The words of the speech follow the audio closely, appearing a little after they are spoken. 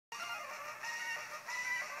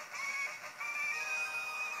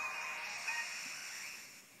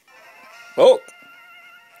Poke.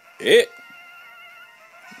 It.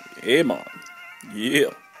 Yeah, man. Yeah.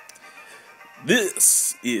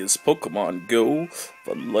 This is Pokemon Go.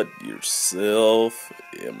 Flood yourself,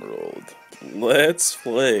 Emerald. Let's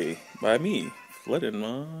play by me,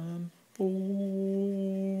 Floodinmon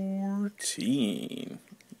 14.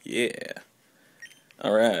 Yeah.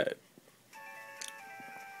 Alright.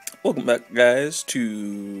 Welcome back, guys,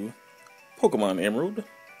 to Pokemon Emerald.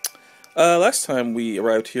 Last time we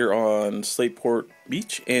arrived here on Slateport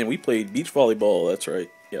Beach, and we played beach volleyball. That's right.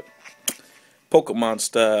 Yep. Pokemon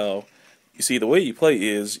style. You see, the way you play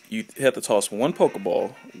is you have to toss one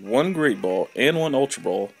Pokeball, one Great Ball, and one Ultra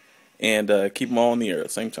Ball, and keep them all in the air at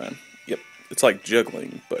the same time. Yep. It's like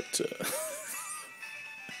juggling, but...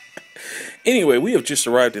 Anyway, we have just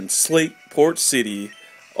arrived in Slateport City.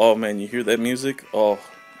 Oh, man, you hear that music? Oh,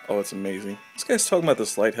 it's amazing. This guy's talking about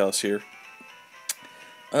this lighthouse here.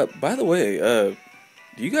 By the way, do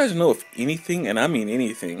you guys know if anything, and I mean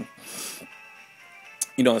anything,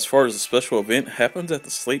 you know, as far as the special event happens at the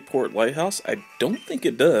Slateport Lighthouse? I don't think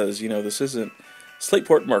it does. You know, this isn't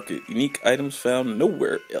Slateport Market. Unique items found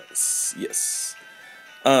nowhere else. Yes.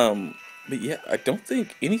 But yeah, I don't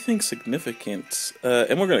think anything significant.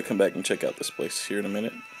 And we're going to come back and check out this place here in a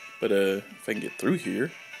minute. But if I can get through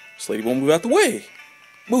here, this lady won't move out the way.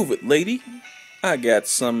 Move it, lady. I got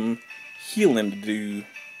some healing to do.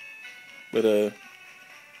 But,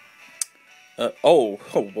 oh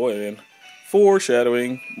boy, man.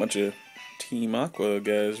 Foreshadowing. Bunch of Team Aqua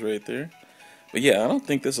guys right there. But yeah, I don't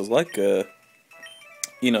think this is like, you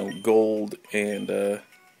know, gold and,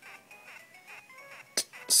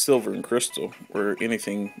 silver and crystal, where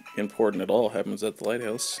anything important at all happens at the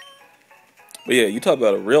lighthouse. But yeah, you talk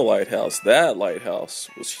about a real lighthouse. That lighthouse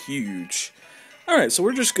was huge. Alright, so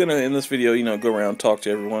we're just gonna, in this video, you know, go around, talk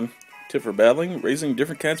to everyone. Tip for battling, raising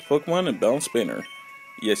different kinds of Pokemon, and balanced banner.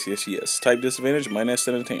 Yes, yes, yes. Type disadvantage, minus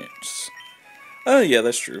 10 attacks. Yeah,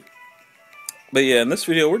 that's true. But yeah, in this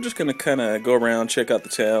video, we're just gonna kinda go around, check out the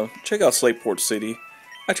town, check out Slateport City.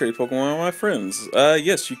 I trade Pokemon with my friends.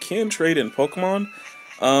 Yes, you can trade in Pokemon,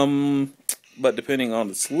 but depending on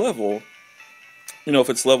its level, you know, if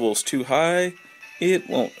its level is too high, it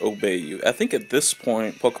won't obey you. I think at this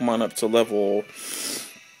point, Pokemon up to level...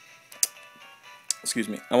 excuse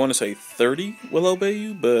me, I want to say 30 will obey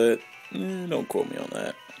you, but don't quote me on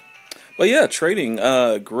that. But yeah, trading,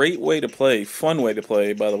 great way to play, fun way to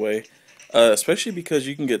play, by the way. Especially because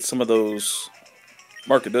you can get some of those,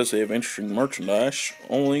 market does have interesting merchandise,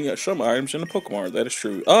 only some items in the Pokemon, that is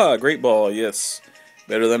true. Great Ball, yes,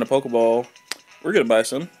 better than a Pokeball. We're going to buy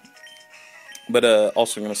some, but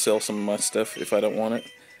also going to sell some of my stuff if I don't want it.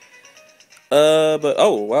 But,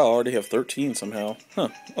 oh wow, I already have 13 somehow. Huh,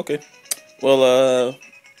 okay. Well,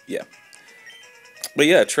 yeah. But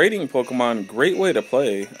yeah, trading Pokemon, great way to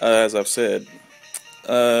play, as I've said.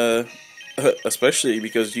 Especially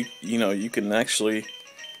because you know, you can actually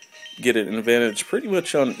get an advantage pretty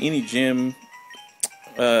much on any gym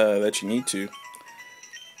that you need to.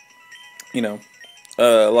 You know,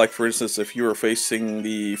 like for instance, if you were facing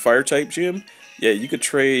the fire type gym, yeah, you could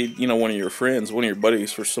trade, you know, one of your friends, one of your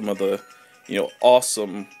buddies for some of the, you know,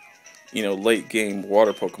 awesome, you know, late game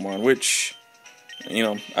water Pokemon, which, you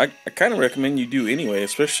know, I kind of recommend you do anyway,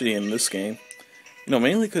 especially in this game. You know,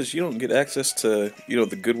 mainly because you don't get access to, you know,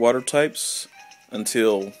 the good water types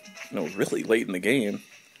until, you know, really late in the game.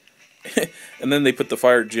 And then they put the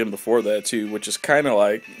fire gym before that too, which is kind of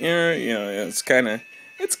like, yeah, you know, it's kind of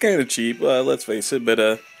cheap, let's face it,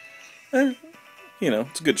 but, you know,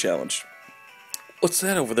 it's a good challenge. What's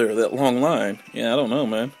that over there, that long line? Yeah, I don't know,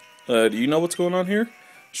 man. Do you know what's going on here?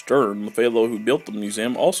 Stern, the fellow who built the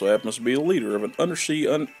museum, also happens to be the leader of an undersea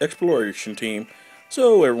exploration team,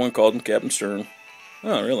 so everyone called him Captain Stern.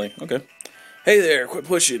 Oh, really? Okay. Hey there, quit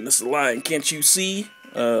pushing, this is a line, can't you see?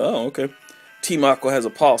 Oh, okay. Team Aqua has a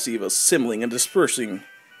policy of assembling and dispersing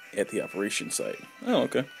at the operation site. Oh,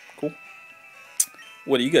 okay, cool.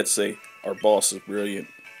 What do you got to say? Our boss is brilliant.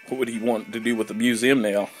 What would he want to do with the museum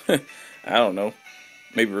now? I don't know.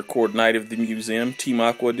 Maybe record Night of the Museum, Team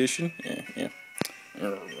Aqua edition? Yeah.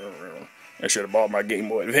 I should have bought my Game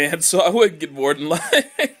Boy Advance so I wouldn't get bored in line.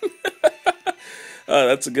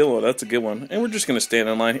 That's a good one. That's a good one. And we're just gonna stand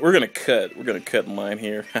in line. We're gonna cut in line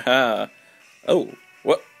here. Haha. Oh,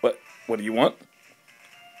 what do you want?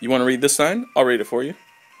 You want to read this sign? I'll read it for you.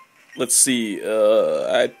 Let's see.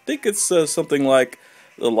 I think it's something like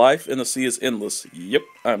the life in the sea is endless. Yep,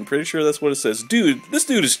 I'm pretty sure that's what it says. Dude, this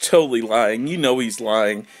dude is totally lying. You know he's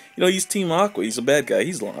lying. You know he's Team Aqua. He's a bad guy.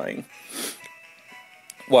 He's lying.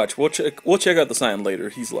 Watch, we'll check out the sign later.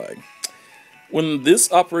 He's lying. When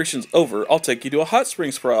this operation's over, I'll take you to a hot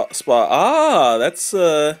spring spa. Ah, that's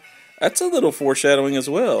That's a little foreshadowing as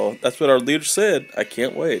well. That's what our leader said. I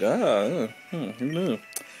can't wait. Who knew?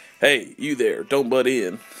 Hey, you there, don't butt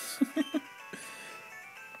in.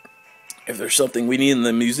 If there's something we need in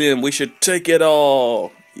the museum, we should take it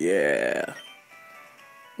all. Yeah.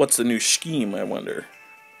 What's the new scheme, I wonder?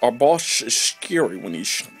 Our boss is scary when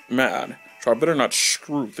he's mad, so I better not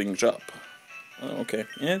screw things up. Oh, okay.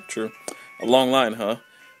 Yeah, true. A long line, huh?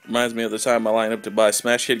 Reminds me of the time I lined up to buy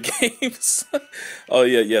smash hit games. Oh,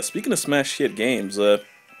 yeah. Speaking of smash hit games,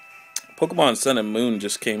 Pokemon Sun and Moon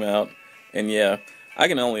just came out. And yeah, I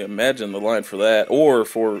can only imagine the line for that. Or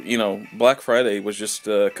for, Black Friday was just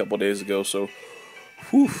a couple days ago. So,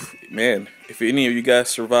 whew, man, if any of you guys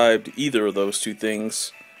survived either of those two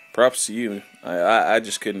things, props to you. I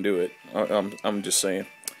just couldn't do it. I'm just saying.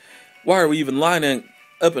 Why are we even lining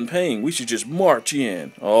up and paying? We should just march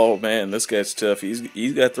in. Oh man, this guy's tough. He's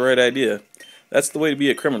got the right idea. That's the way to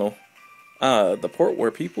be a criminal. The port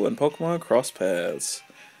where people and Pokemon cross paths.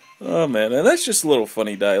 Oh man, and that's just a little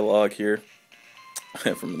funny dialogue here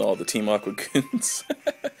from all the Team Aqua goons.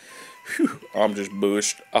 I'm just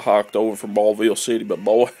bushed. I hiked over from Ballville City, but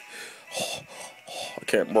boy, I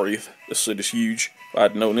can't breathe. This city's huge. If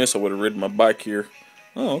I'd known this, I would have ridden my bike here.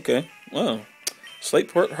 Oh, okay. Wow.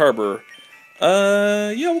 Slateport Harbor.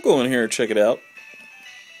 Yeah, we'll go in here and check it out.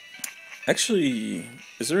 Actually,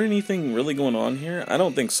 is there anything really going on here? I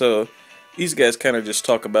don't think so. These guys kind of just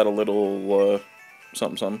talk about a little,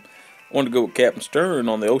 something. I wanted to go with Captain Stern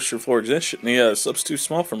on the ocean floor extension. Yeah, this up's too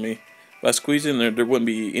small for me. If I squeeze in there, there wouldn't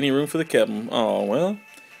be any room for the captain. Oh, well,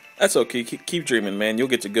 that's okay. Keep dreaming, man. You'll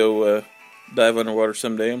get to go, dive underwater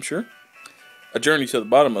someday, I'm sure. A journey to the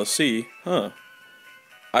bottom of the sea, huh?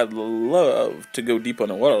 I'd love to go deep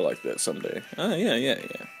underwater like that someday. Yeah.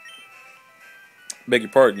 Beg your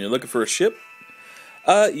pardon, you're looking for a ship?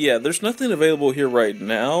 Yeah, there's nothing available here right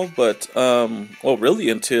now, but, well, really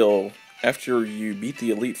until after you beat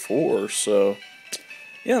the Elite Four, so,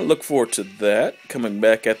 yeah, look forward to that, coming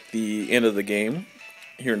back at the end of the game,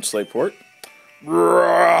 here in Slateport.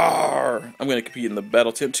 Roar! I'm gonna compete in the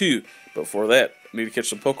Battle Tent too, but for that, I need to catch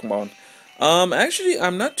some Pokemon. Actually,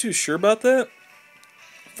 I'm not too sure about that.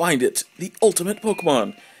 Find it, the ultimate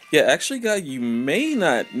Pokemon. Yeah, actually, guy, you may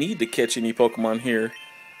not need to catch any Pokemon here.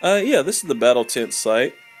 Yeah, this is the Battle Tent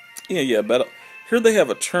site. Yeah, battle. Here they have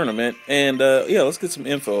a tournament, and yeah, let's get some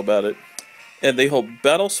info about it. And they hold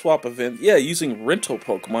battle swap events. Yeah, using rental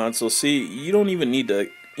Pokemon. So see, you don't even need to,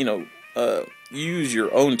 use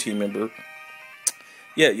your own team member.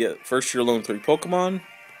 Yeah. First, you loan 3 Pokemon.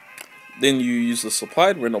 Then you use the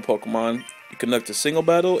supplied rental Pokemon. You conduct a single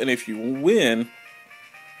battle, and if you win,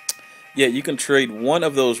 yeah, you can trade one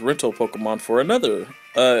of those rental Pokemon for another.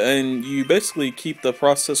 And you basically keep the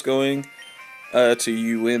process going till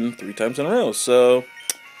you win 3 times in a row. So,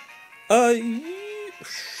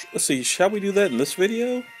 let's see, shall we do that in this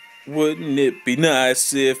video? Wouldn't it be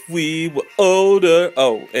nice if we were older?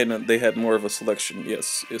 Oh, and they had more of a selection.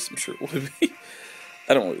 Yes, I'm sure it would be.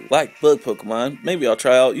 I don't really like bug Pokemon. Maybe I'll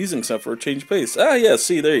try out using some for a change of pace. Yeah,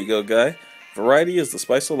 see, there you go, guy. Variety is the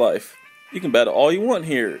spice of life. You can battle all you want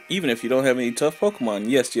here, even if you don't have any tough Pokemon.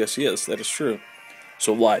 Yes, that is true.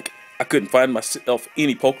 So, like, I couldn't find myself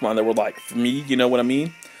any Pokemon that were, like, for me, you know what I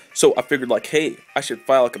mean? So I figured, like, hey, I should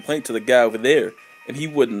file a complaint to the guy over there, and he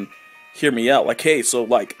wouldn't hear me out. Like, hey, so,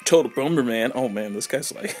 like, Total Boomer Man, oh, man, this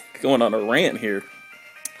guy's, like, going on a rant here.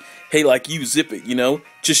 Hey, like, you zip it,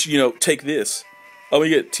 just, take this. Oh, we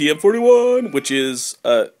get TM41, which is,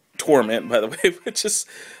 Torment, by the way, which is,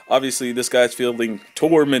 obviously, this guy's feeling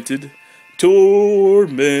tormented.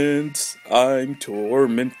 Torment, I'm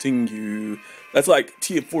tormenting you. That's like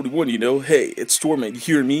TM41, hey, it's Torment, you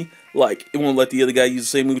hear me? Like, it won't let the other guy use the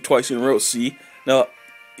same move twice in a row, see? Now,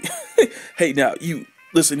 hey, now, you,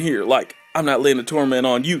 listen here, like, I'm not laying a Torment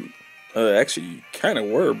on you. Actually, you kind of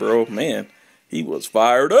were, bro, man. He was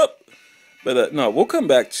fired up. But, no, we'll come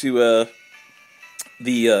back to,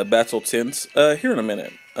 the Battle Tents, here in a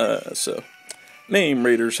minute. So, Name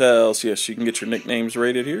Raiders House, yes, you can get your nicknames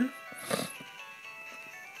rated here.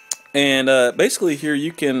 And basically here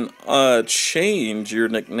you can change your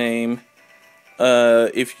nickname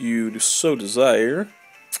if you so desire.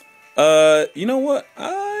 You know what?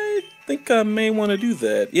 I think I may want to do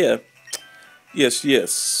that. Yeah.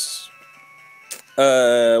 Yes.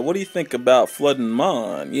 What do you think about Flood and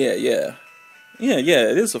Mon? Yeah,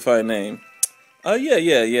 it is a fine name.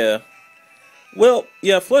 Yeah. Well,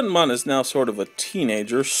 yeah, Flood and Mon is now sort of a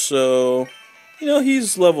teenager, so,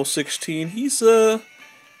 he's level 16. He's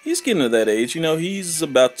getting to that age. He's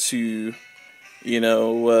about to,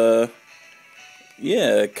 yeah,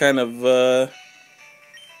 kind of,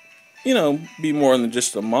 be more than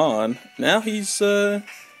just a Mon. Now he's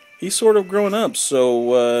he's sort of growing up,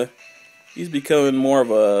 so he's becoming more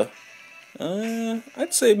of a,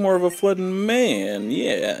 I'd say more of a flooding man.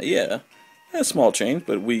 Yeah. A small change,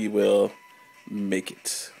 but we will make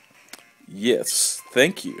it. Yes,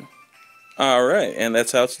 thank you. Alright, and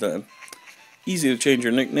that's how it's done. Easy to change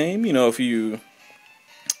your nickname, if you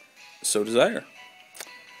so desire.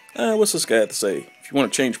 What's this guy have to say? If you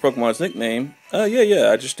want to change Pokemon's nickname, yeah,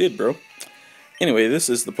 I just did, bro. Anyway, this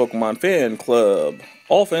is the Pokemon Fan Club.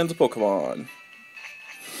 All fans of Pokemon.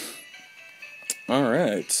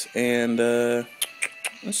 Alright, and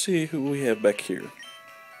let's see who we have back here.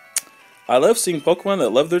 I love seeing Pokemon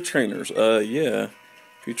that love their trainers. Yeah.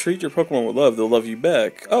 If you treat your Pokemon with love, they'll love you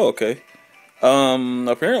back. Oh, okay.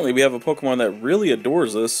 Apparently we have a Pokemon that really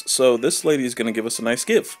adores us, so this lady is going to give us a nice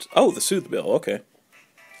gift. Oh, the Soothe Bell, okay.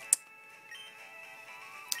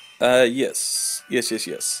 Yes.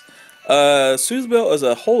 Soothe Bell is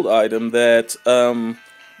a hold item that,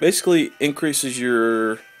 basically increases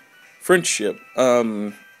your friendship,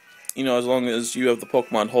 as long as you have the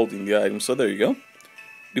Pokemon holding the item, so there you go.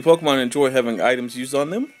 Do Pokemon enjoy having items used on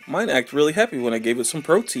them? Mine acted really happy when I gave it some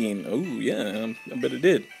protein. Oh, yeah, I bet it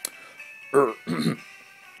did. I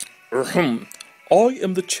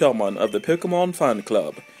am the chairman of the Pokemon Fan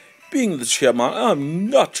Club. Being the chairman, I'm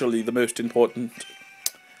naturally the most important.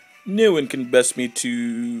 No one can best me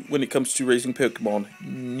when it comes to raising Pokemon.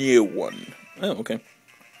 No one. Oh, okay.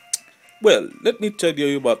 Well, let me tell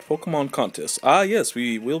you about Pokemon contests. Ah, yes,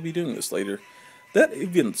 we will be doing this later. That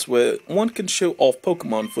events where one can show off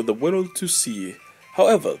Pokemon for the world to see.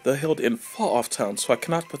 However, they're held in far-off towns, so I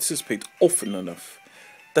cannot participate often enough.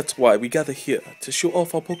 That's why we gather here, to show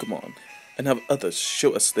off our Pokemon, and have others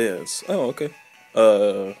show us theirs. Oh, okay.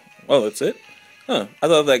 Well, that's it? Huh, I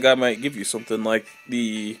thought that guy might give you something like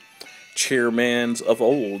the chairmans of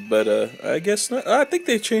old, but, I guess not. I think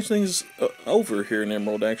they changed things over here in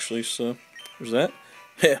Emerald, actually, so there's that.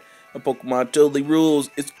 Heh, a Pokemon totally rules.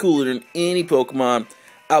 It's cooler than any Pokemon.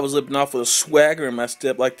 I was lipping off with a swagger in my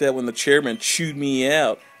step like that when the chairman chewed me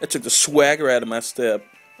out. I took the swagger out of my step.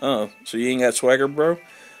 Oh, so you ain't got swagger, bro?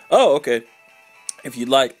 Oh, okay. If you'd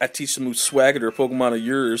like, I teach some new swagger to a Pokemon of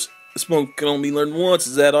yours. This one can only be learned once,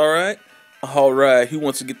 is that alright? Alright, who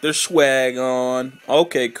wants to get their swag on?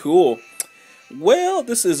 Okay, cool. Well,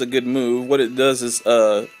 this is a good move. What it does is,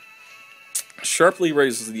 sharply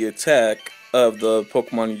raises the attack of the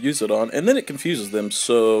Pokemon you use it on, and then it confuses them,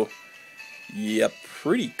 so, yeah,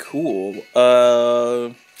 pretty cool.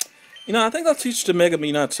 I think I'll teach to Mega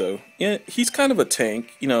Minato. Yeah, he's kind of a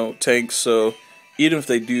tank, so even if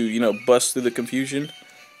they do, bust through the confusion,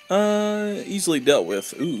 easily dealt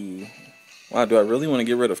with. Ooh. Wow, do I really want to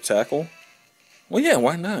get rid of Tackle? Well, yeah,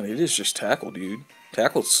 why not? It is just Tackle, dude.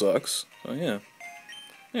 Tackle sucks. So, yeah.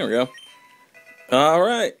 There we go.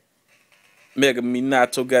 Alright. Mega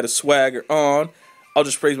Minato got a swagger on. I'll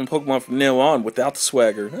just praise my Pokemon from now on without the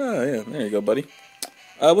swagger. Oh, yeah, there you go, buddy.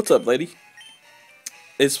 What's up, lady?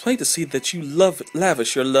 It's plain to see that you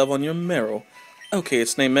lavish your love on your Meryl. Okay,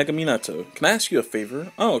 it's named Mega Minato. Can I ask you a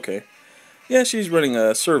favor? Oh, okay. Yeah, she's running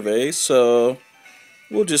a survey, so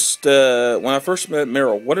we'll just, when I first met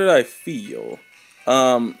Meryl, what did I feel?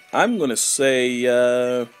 I'm gonna say,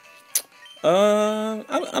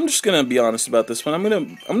 I'm just gonna be honest about this one. I'm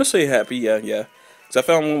gonna say happy, yeah. Because I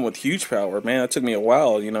found one with huge power, man. It took me a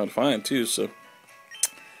while, to find, too, so.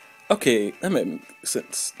 Okay, that made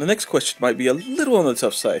sense. The next question might be a little on the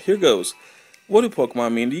tough side. Here goes. What do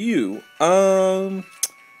Pokemon mean to you?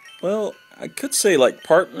 Well, I could say, like,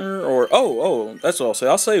 partner, or, oh, that's what I'll say.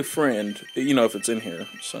 I'll say friend, if it's in here,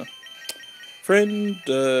 so.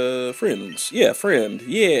 Friends. Yeah, friend,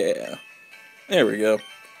 yeah. There we go.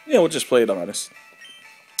 Yeah, we'll just play it honest.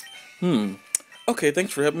 Okay,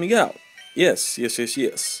 thanks for helping me out. Yes.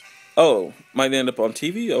 Oh, might end up on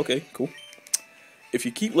TV? Okay, cool. If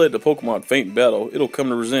you keep letting the Pokemon faint in battle, it'll come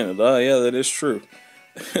to resent it. Ah, yeah, that is true.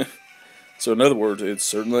 So in other words, it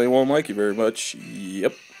certainly won't like you very much.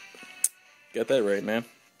 Yep. Got that right, man.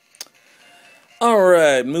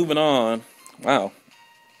 Alright, moving on. Wow.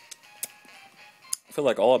 I feel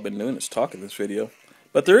like all I've been doing is talking this video.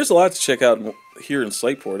 But there is a lot to check out here in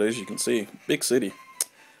Slateport, as you can see. Big city.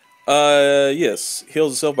 Yes.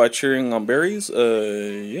 Heals itself by cheering on berries.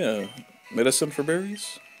 Yeah. Medicine for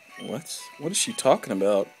berries? What? What is she talking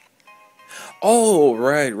about? Oh,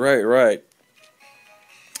 right.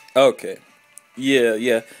 Okay.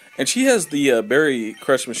 Yeah. And she has the berry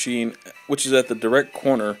crush machine, which is at the direct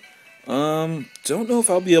corner. Don't know if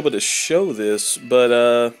I'll be able to show this,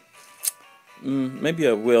 but, maybe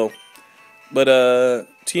I will. But,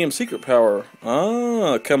 TM Secret Power.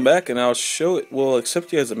 Ah, come back and I'll show it. We'll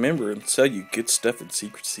accept you as a member and sell you good stuff in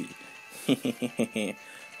secrecy.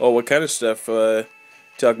 Oh, what kind of stuff?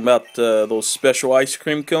 Talking about those special ice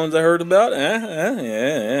cream cones I heard about?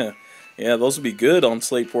 Yeah. Yeah, those would be good on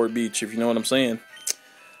Slateport Beach, if you know what I'm saying.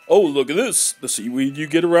 Oh, look at this. The seaweed you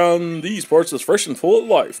get around these parts is fresh and full of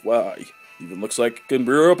life. Wow, even looks like it can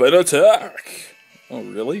brew up an attack. Oh,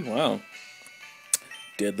 really? Wow.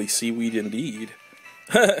 Deadly seaweed indeed.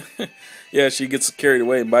 Yeah, she gets carried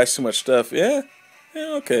away and buys too much stuff. Yeah,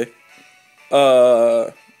 okay.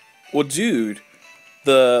 Well, dude,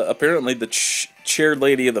 apparently the chair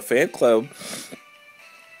lady of the fan club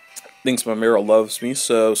thinks my Meryl loves me,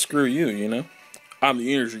 so screw you, you know? I'm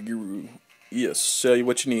the energy guru. Yes, sell you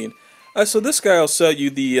what you need. So this guy will sell you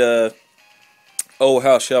the,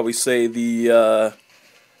 how shall we say, the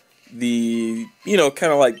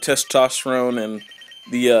kind of like testosterone and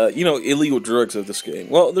the, illegal drugs of this game.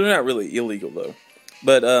 Well, they're not really illegal, though.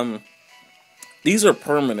 But, these are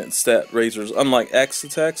permanent stat raisers, unlike X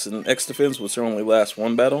attacks and X defense, which only last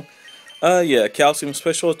one battle. Yeah, calcium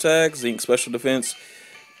special attack, zinc special defense.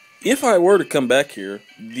 If I were to come back here,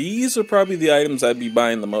 these are probably the items I'd be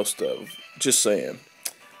buying the most of. Just saying.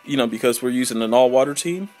 Because we're using an all-water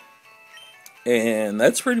team. And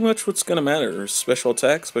that's pretty much what's going to matter. Special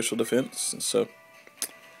attack, special defense. So,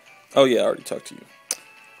 oh yeah, I already talked to you.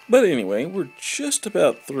 But anyway, we're just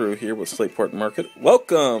about through here with Slateport Market.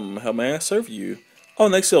 Welcome! How may I serve you? Oh,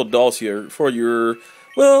 and they sell dolls here for your...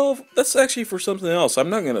 Well, that's actually for something else.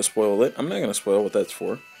 I'm not going to spoil it. I'm not going to spoil what that's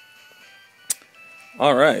for.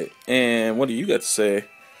 Alright, and what do you got to say?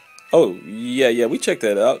 Oh, yeah, we checked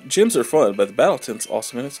that out. Gyms are fun, but the battle tent's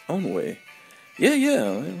awesome in its own way.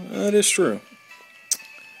 Yeah, that is true.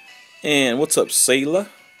 And what's up, sailor?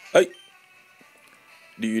 Hey!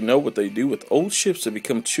 Do you know what they do with old ships that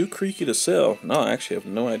become too creaky to sail? No, I actually have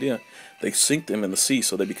no idea. They sink them in the sea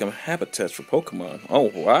so they become habitats for Pokemon.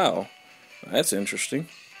 Oh, wow. That's interesting.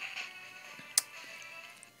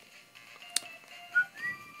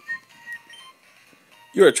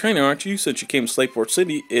 You're a trainer, aren't you? Since you came to Slateport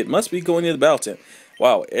City, it must be going to the battle tent.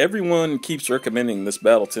 Wow, everyone keeps recommending this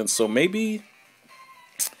battle tent, so maybe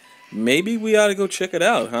we ought to go check it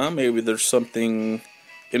out, huh? Maybe there's something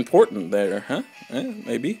important there, huh?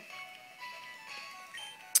 Maybe.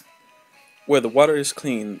 Where the water is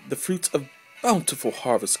clean, the fruits of bountiful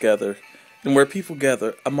harvest gather, and where people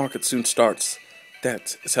gather, a market soon starts.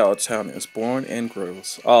 That is how a town is born and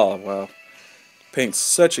grows. Oh, wow. Paints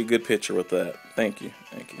such a good picture with that. Thank you.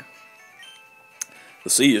 The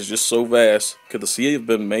sea is just so vast. Could the sea have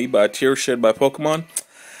been made by a tear shed by Pokemon?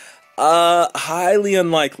 Highly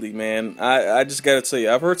unlikely, man. I just gotta tell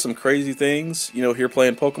you, I've heard some crazy things, here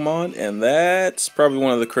playing Pokemon, and that's probably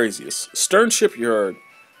one of the craziest. Stern Shipyard.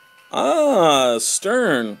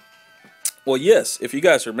 Stern. Well, yes, if you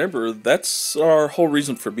guys remember, that's our whole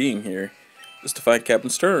reason for being here. Is to find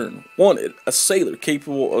Captain Stern. Wanted, a sailor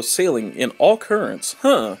capable of sailing in all currents.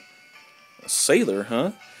 Huh. A sailor,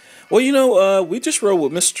 huh? Well, we just rode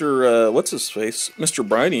with Mr. What's-his-face? Mr.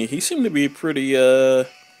 Briny. He seemed to be pretty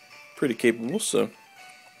capable, so.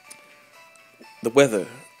 The weather,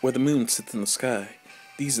 where the moon sits in the sky.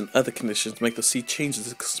 These and other conditions make the sea change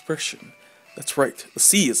its expression. That's right, the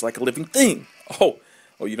sea is like a living thing. Oh,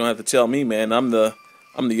 you don't have to tell me, man. I'm the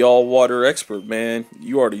all-water expert, man.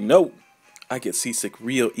 You already know. I get seasick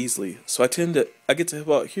real easily, so I get to help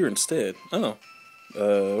out here instead. Oh,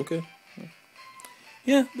 okay.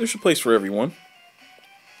 Yeah, there's a place for everyone.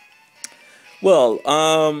 Well,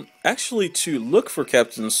 actually, to look for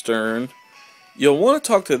Captain Stern, you'll want to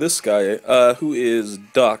talk to this guy, who is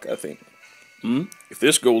Doc, I think. If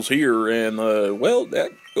this goes here, and,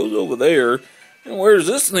 that goes over there, and where does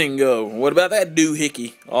this thing go? What about that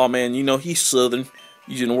doohickey? Oh, man, he's southern,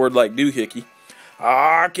 using a word like doohickey.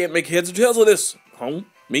 I can't make heads or tails of this.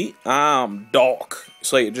 Me? I'm Doc.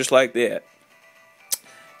 Say it just like that.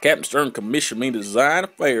 Captain Stern commissioned me to design a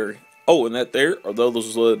ferry. Oh, and that there are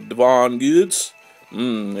those Devon goods.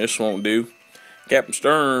 This won't do. Captain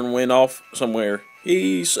Stern went off somewhere.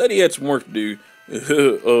 He said he had some work to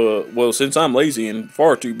do. Well, since I'm lazy and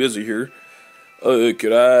far too busy here,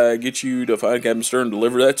 could I get you to find Captain Stern and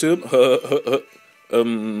deliver that to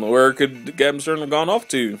him? Where could Captain Stern have gone off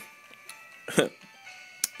to?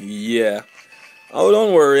 Yeah. Oh,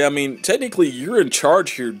 don't worry. I mean, technically, you're in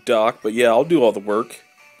charge here, Doc, but yeah, I'll do all the work.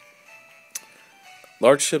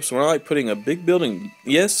 Large ships are like putting a big building.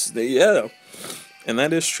 Yes, yeah. And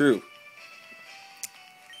that is true.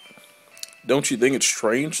 Don't you think it's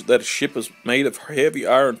strange that a ship is made of heavy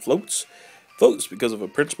iron floats? Floats because of a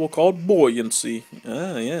principle called buoyancy.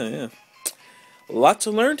 Yeah. A lot to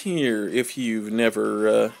learn here if you've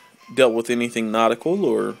never dealt with anything nautical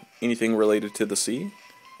or anything related to the sea.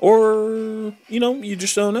 Or, you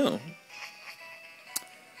just don't know.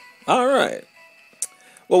 Alright.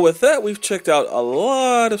 Well, with that, we've checked out a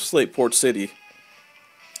lot of Slateport City.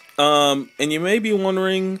 And you may be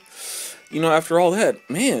wondering, after all that,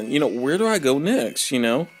 man, where do I go next,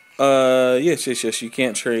 yes, you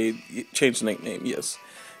can't change the nickname, yes.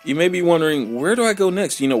 You may be wondering, where do I go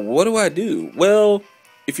next? What do I do? Well,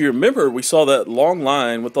 if you remember, we saw that long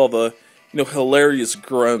line with all the, hilarious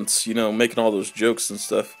grunts, making all those jokes and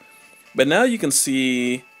stuff. But now you can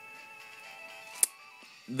see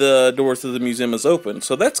the door to the museum is open.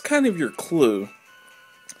 So that's kind of your clue.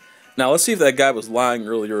 Now, let's see if that guy was lying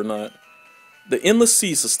earlier or not. The endless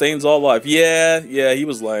sea sustains all life. Yeah, he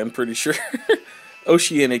was lying, pretty sure.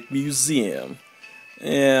 Oceanic Museum.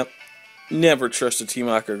 Yeah, never trust a Team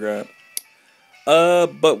Akagrat.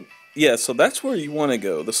 But, yeah, so that's where you want to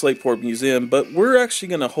go, the Slateport Museum. But we're actually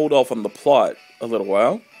going to hold off on the plot a little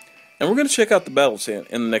while. And we're going to check out the battle tent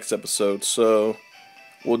in the next episode. So,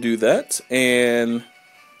 we'll do that. And...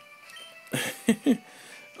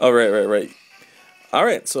 oh, right.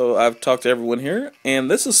 Alright, so I've talked to everyone here, and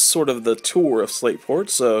this is sort of the tour of Slateport,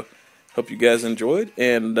 so hope you guys enjoyed,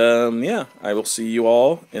 and yeah, I will see you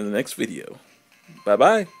all in the next video.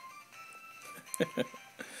 Bye-bye.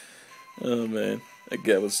 Oh man, that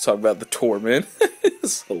guy was talking about the tour, man.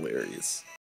 It's hilarious.